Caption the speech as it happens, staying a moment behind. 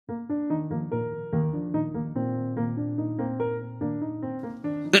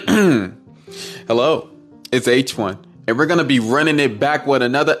Hello, it's H1, and we're going to be running it back with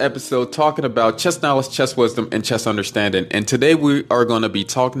another episode talking about chess knowledge, chess wisdom, and chess understanding. And today we are going to be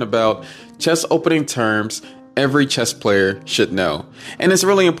talking about chess opening terms every chess player should know. And it's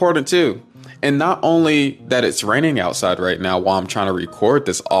really important too. And not only that it's raining outside right now while I'm trying to record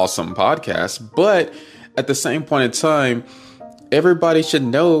this awesome podcast, but at the same point in time, everybody should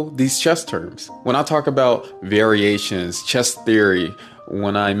know these chess terms. When I talk about variations, chess theory,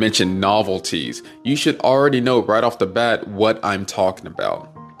 when I mention novelties, you should already know right off the bat what I'm talking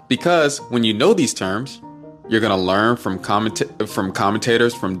about. Because when you know these terms, you're going to learn from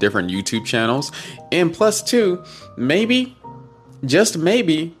commentators from different YouTube channels. And plus two, maybe, just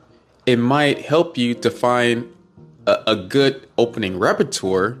maybe, it might help you to find a good opening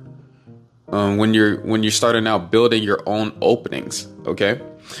repertoire when you're starting out building your own openings. Okay,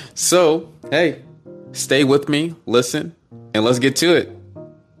 so hey, stay with me, listen, and let's get to it.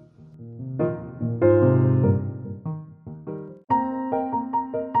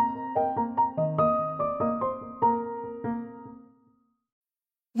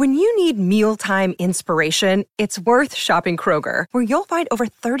 When you need mealtime inspiration, it's worth shopping Kroger, where you'll find over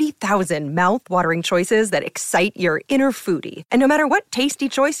 30,000 mouth-watering choices that excite your inner foodie. And no matter what tasty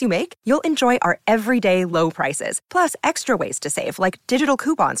choice you make, you'll enjoy our everyday low prices, plus extra ways to save, like digital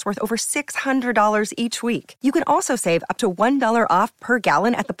coupons worth over $600 each week. You can also save up to $1 off per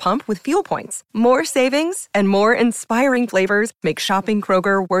gallon at the pump with fuel points. More savings and more inspiring flavors make shopping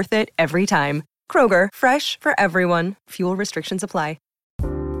Kroger worth it every time. Kroger, fresh for everyone. Fuel restrictions apply.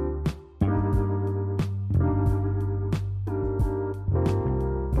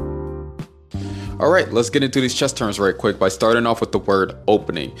 All right, let's get into these chess terms right quick by starting off with the word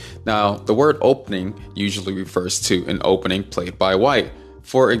opening. Now, the word opening usually refers to an opening played by white.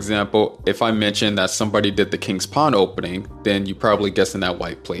 For example, if I mention that somebody did the king's pawn opening, then you probably guessing that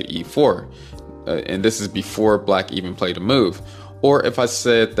white played e4. And this is before black even played a move. Or if I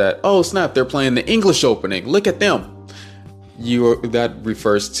said that, oh snap, they're playing the English opening, look at them. That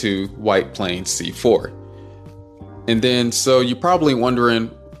refers to white playing c4. And then, so you're probably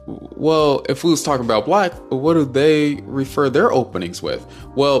wondering, well, if we was talking about black, what do they refer their openings with?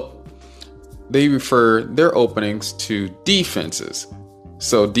 Well, they refer their openings to defenses.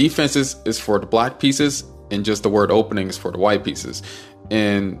 So defenses is for the black pieces, and just the word opening is for the white pieces.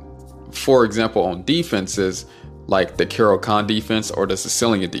 And for example, on defenses, like the Caro-Kann defense or the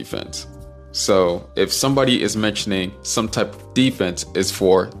Sicilian defense. So if somebody is mentioning some type of defense, is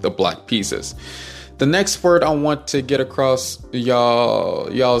for the black pieces. The next word I want to get across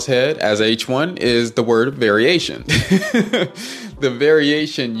y'all's head as H1 is the word variation. The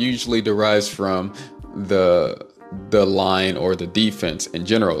variation usually derives from the line or the defense in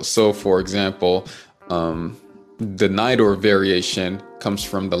general. So for example, the Najdorf variation comes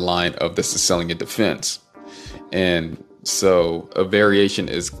from the line of the Sicilian defense. And so a variation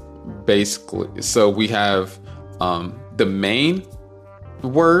is basically, so we have the main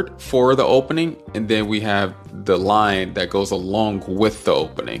word for the opening, and then we have the line that goes along with the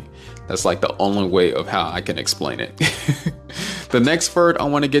opening. That's like the only way of how I can explain it. The next word I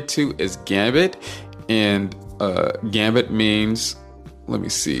want to get to is gambit, and gambit means, let me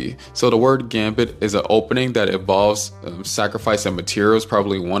see. So the word gambit is an opening that involves sacrifice of materials,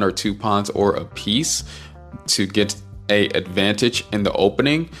 probably one or two pawns or a piece, to get a advantage in the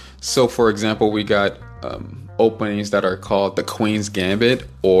opening. So for example, we got openings that are called the Queen's Gambit,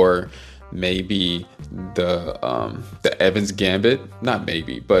 or maybe the Evans Gambit. Not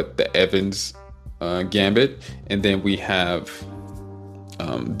maybe, but the Evans Gambit. And then we have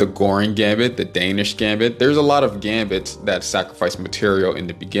the Goring Gambit, the Danish Gambit. There's a lot of gambits that sacrifice material in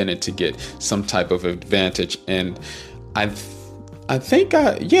the beginning to get some type of advantage. And I think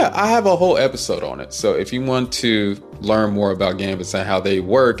I have a whole episode on it. So if you want to learn more about gambits and how they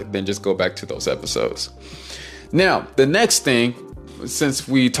work, then just go back to those episodes. Now, the next thing, since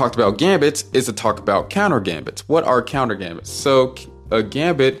we talked about gambits, is to talk about counter gambits. What are counter gambits? So a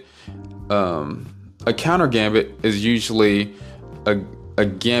counter gambit is usually a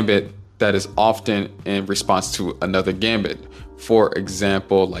gambit that is often in response to another gambit. For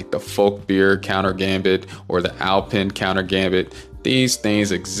example, like the Folkbier counter gambit or the Alpin counter gambit. These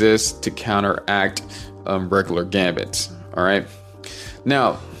things exist to counteract regular gambits. All right.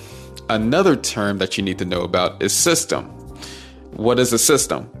 Now, another term that you need to know about is system. What is a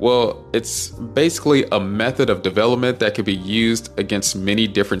system? Well, it's basically a method of development that can be used against many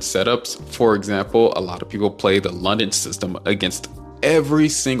different setups. For example, a lot of people play the London system against every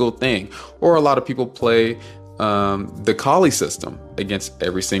single thing, or a lot of people play the Colley system against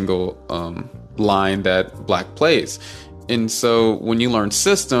every single line that black plays. And so when you learn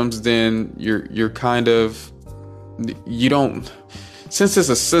systems, then you're kind of, you don't, since it's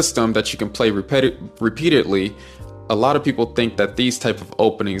a system that you can play repeatedly, a lot of people think that these type of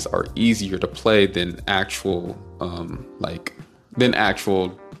openings are easier to play than actual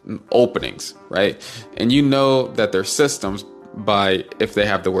openings, right? And you know that they're systems by if they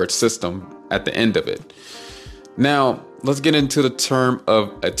have the word system at the end of it. Now, let's get into the term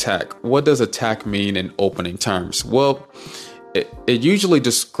of attack. What does attack mean in opening terms? Well, it usually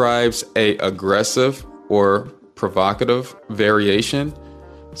describes a aggressive or provocative variation.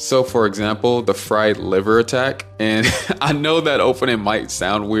 So, for example, the fried liver attack. And I know that opening might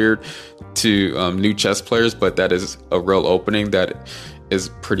sound weird to new chess players, but that is a real opening that is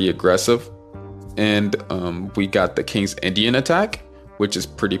pretty aggressive. And we got the King's Indian attack, which is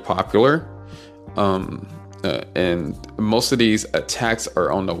pretty popular. And most of these attacks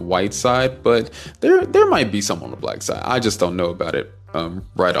are on the white side, but there might be some on the black side. I just don't know about it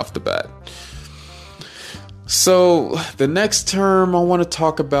right off the bat. So the next term I want to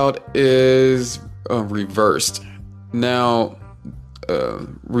talk about is reversed. Now,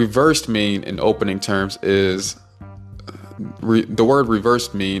 reversed mean in opening terms is the word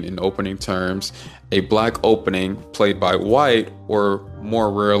reversed mean in opening terms a black opening played by white, or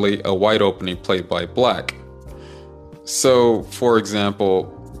more rarely a white opening played by black. So, for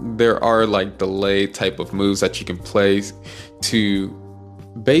example, there are like delay type of moves that you can play to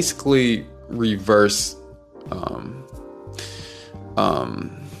basically reverse.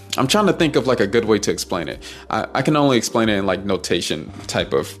 I'm trying to think of like a good way to explain it. I can only explain it in like notation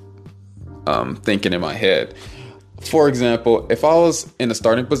type of thinking in my head. For example, if I was in a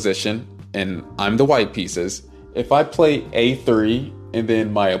starting position and I'm the white pieces, if I play A3 and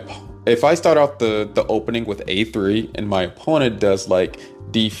then if I start off the opening with A3 and my opponent does like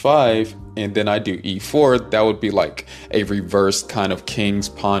D5 and then I do E4, that would be like a reversed kind of king's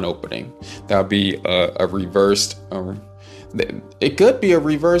pawn opening. That would be a reversed, it could be a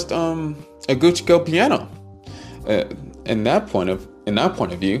reversed Aguchico piano in that point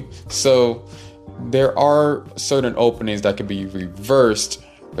of view. So there are certain openings that can be reversed.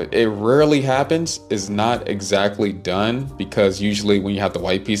 It rarely happens. It's not exactly done because usually when you have the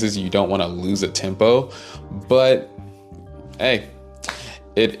white pieces, you don't want to lose a tempo. But hey,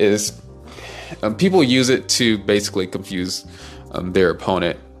 it is. People use it to basically confuse their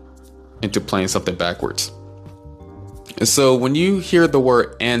opponent into playing something backwards. And so when you hear the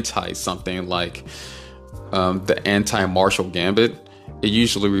word anti something like the anti-Marshall Gambit, it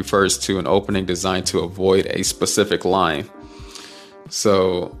usually refers to an opening designed to avoid a specific line.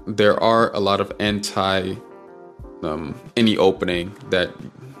 So there are a lot of any opening that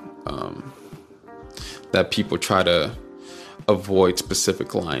people try to avoid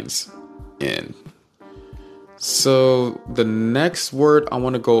specific lines in. So the next word I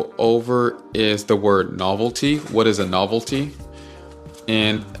want to go over is the word novelty. What is a novelty?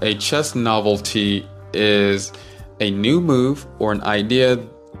 And a chess novelty is a new move or an idea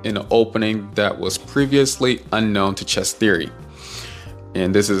in an opening that was previously unknown to chess theory.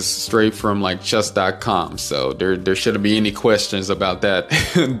 And this is straight from like chess.com. So there shouldn't be any questions about that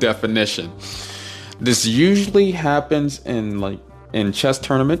definition. This usually happens in chess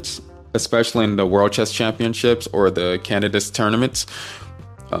tournaments, especially in the World Chess Championships or the candidates tournaments.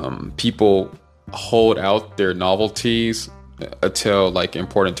 People hold out their novelties until like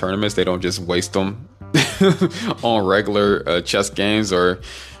important tournaments. They don't just waste them on regular chess games or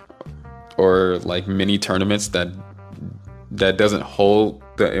like mini tournaments that doesn't hold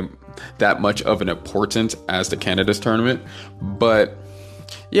that much of an importance as the candidates tournament. But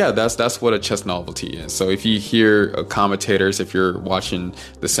yeah, that's what a chess novelty is. So if you hear commentators, if you're watching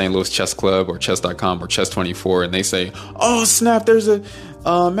the St. Louis Chess Club or chess.com or chess24 and they say, oh snap, there's a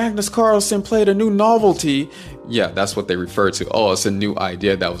Magnus Carlsen played a new novelty. Yeah, that's what they refer to. Oh, it's a new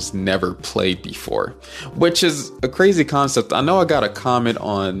idea that was never played before, which is a crazy concept. I know I got a comment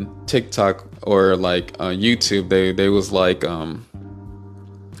on TikTok or like YouTube. They was like,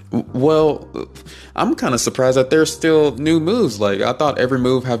 well, I'm kind of surprised that there's still new moves. Like I thought every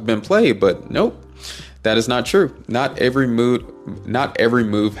move have been played, but nope, that is not true. Not every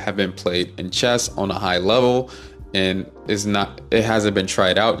move have been played in chess on a high level. And it hasn't been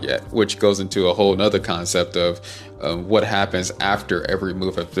tried out yet, which goes into a whole nother concept of what happens after every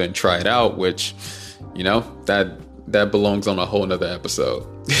move has been tried out, which, you know, that belongs on a whole nother episode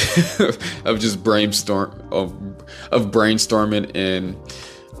of just brainstorming and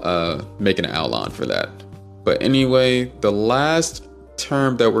making an outline for that. But anyway, the last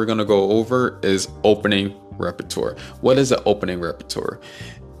term that we're going to go over is opening repertoire. What is an opening repertoire?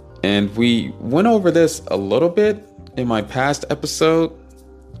 And we went over this a little bit in my past episode,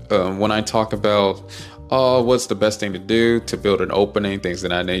 when I talk about what's the best thing to do to build an opening, things of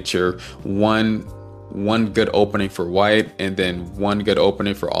that nature. One good opening for white, and then one good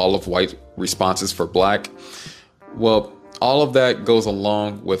opening for all of white responses for black. Well, all of that goes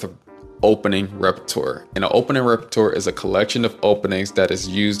along with an opening repertoire. And an opening repertoire is a collection of openings that is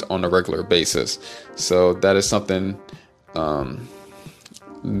used on a regular basis. So that is something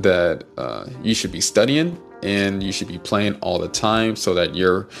that you should be studying, and you should be playing all the time so that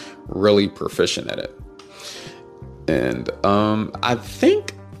you're really proficient at it. And I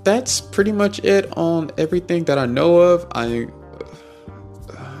think that's pretty much it on everything that I know of.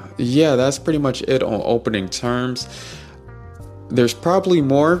 That's pretty much it on opening terms. There's probably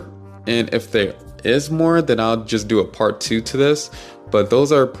more, and if there is more, then I'll just do a part 2 to this. But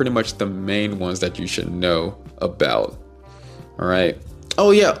those are pretty much the main ones that you should know about. All right.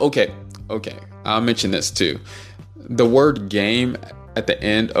 Oh yeah. Okay. I'll mention this too. The word game at the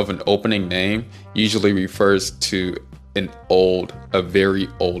end of an opening name usually refers to a very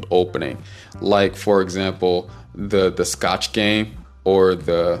old opening. Like, for example, the Scotch game or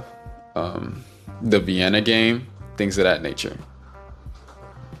the Vienna game, things of that nature.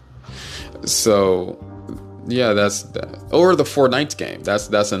 So yeah, that's that. Or the Four Knights game.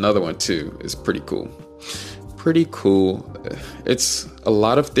 That's another one too. It's pretty cool. It's a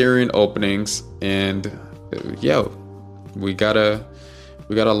lot of theory and openings, and we gotta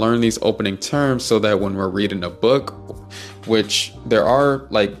learn these opening terms so that when we're reading a book, which there are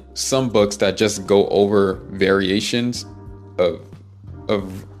like some books that just go over variations of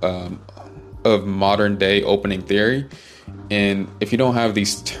modern day opening theory, and if you don't have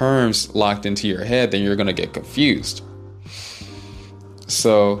these terms locked into your head, then you're gonna get confused.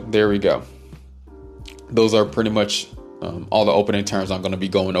 So there we go. Those are pretty much all the opening terms I'm going to be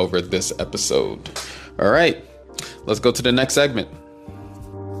going over this episode. All right, let's go to the next segment.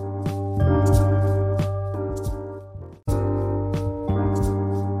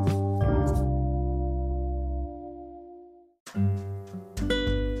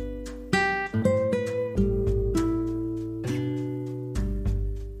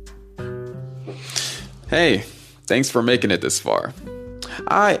 Hey, thanks for making it this far.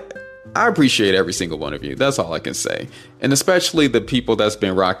 I appreciate every single one of you. That's all I can say. And especially the people that's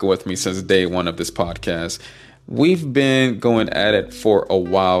been rocking with me since day one of this podcast. We've been going at it for a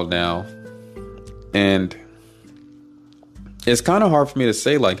while now. And it's kind of hard for me to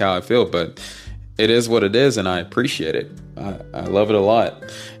say like how I feel, but it is what it is, and I appreciate it. I love it a lot.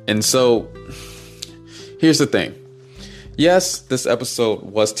 And so here's the thing. Yes, this episode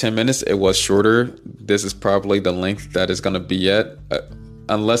was 10 minutes. It was shorter. This is probably the length that is going to be at.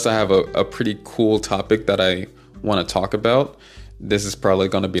 Unless I have a pretty cool topic that I want to talk about, this is probably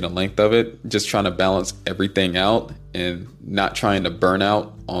going to be the length of it. Just trying to balance everything out and not trying to burn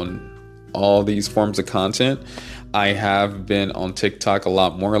out on all these forms of content. I have been on TikTok a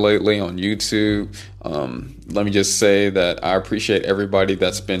lot more lately, on YouTube. Let me just say that I appreciate everybody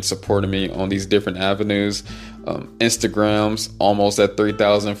that's been supporting me on these different avenues. Instagram's almost at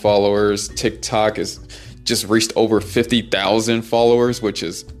 3,000 followers. TikTok is just reached over 50,000 followers, which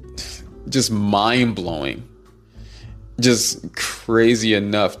is just mind-blowing. Just crazy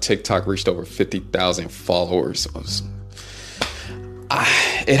enough, TikTok reached over 50,000 followers.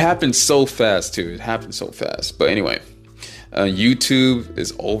 It happened so fast too. It happened so fast. But anyway, YouTube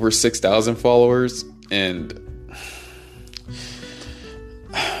is over 6,000 followers, and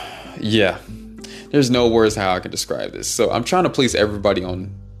yeah, there's no words how I can describe this. So I'm trying to please everybody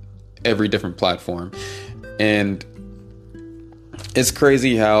on every different platform. And it's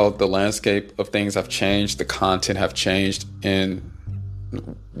crazy how the landscape of things have changed, the content have changed. And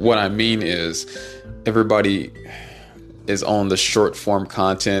what I mean is everybody is on the short form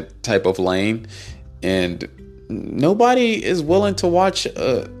content type of lane, and nobody is willing to watch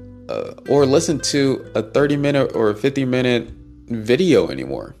or listen to a 30-minute or a 50-minute video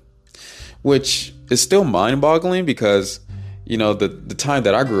anymore, which is still mind-boggling because the time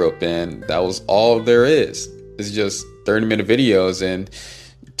that I grew up in, that was all there is. It's just 30-minute videos, and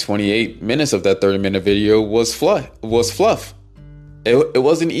 28 minutes of that 30-minute video was fluff. It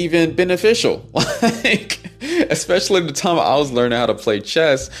wasn't even beneficial. Like, especially the time I was learning how to play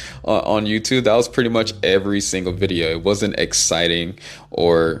chess on YouTube, that was pretty much every single video. It wasn't exciting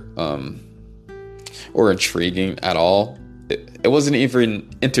or intriguing at all. It wasn't even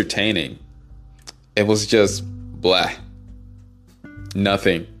entertaining. It was just blah.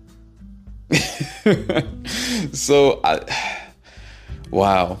 Nothing. So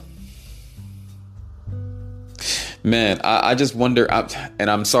wow. Man, I just wonder, and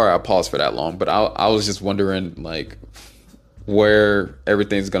I'm sorry I paused for that long, but I was just wondering like where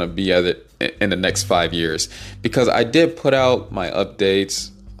everything's going to be at it in the next 5 years, because I did put out my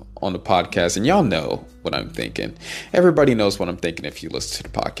updates on the podcast and y'all know what I'm thinking. Everybody knows what I'm thinking if you listen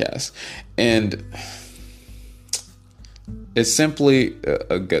to the podcast, and it's simply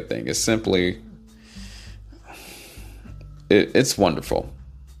a good thing. It's simply, it's wonderful.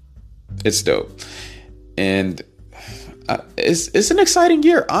 It's dope. And it's an exciting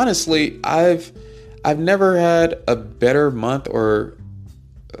year. Honestly, I've never had a better month or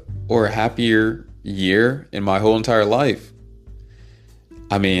a happier year in my whole entire life.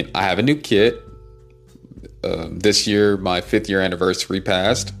 I mean, I have a new kid. This year, my 5th year anniversary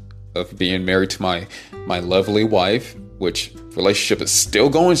passed of being married to my lovely wife, which relationship is still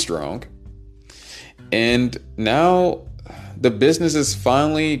going strong. And now the business is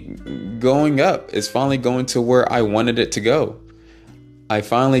finally going up. It's finally going to where I wanted it to go. I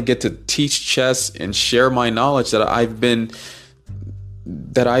finally get to teach chess and share my knowledge that I've been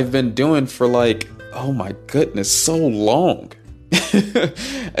doing for like, oh my goodness, so long.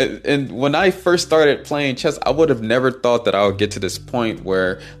 And when I first started playing chess, I would have never thought that I would get to this point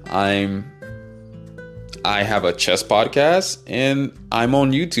where I have a chess podcast and I'm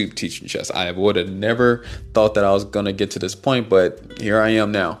on YouTube teaching chess. I would have never thought that I was going to get to this point, but here I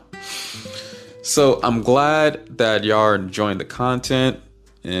am now. So I'm glad that y'all are enjoying the content,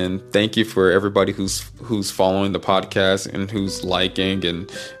 and thank you for everybody who's following the podcast and who's liking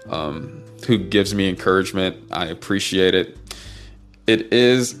and who gives me encouragement. I appreciate it. It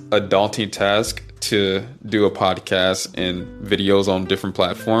is a daunting task to do a podcast and videos on different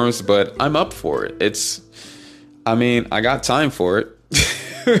platforms, but I'm up for it. I got time for it.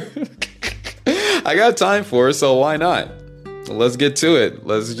 I got time for it, so why not? Let's get to it.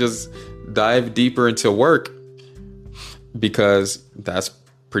 Let's just dive deeper into work, because that's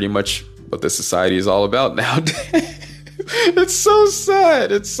pretty much what this society is all about nowadays. It's so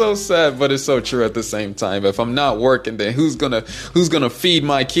sad. It's so sad, but it's so true at the same time. If I'm not working, then who's gonna feed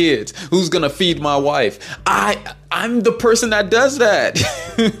my kids? Who's gonna feed my wife? I'm the person that does that.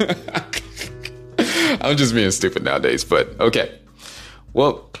 I'm just being stupid nowadays, but okay.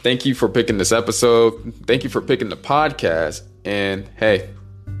 Well, thank you for picking this episode. Thank you for picking the podcast. And hey,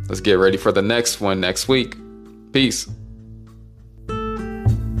 let's get ready for the next one next week. Peace.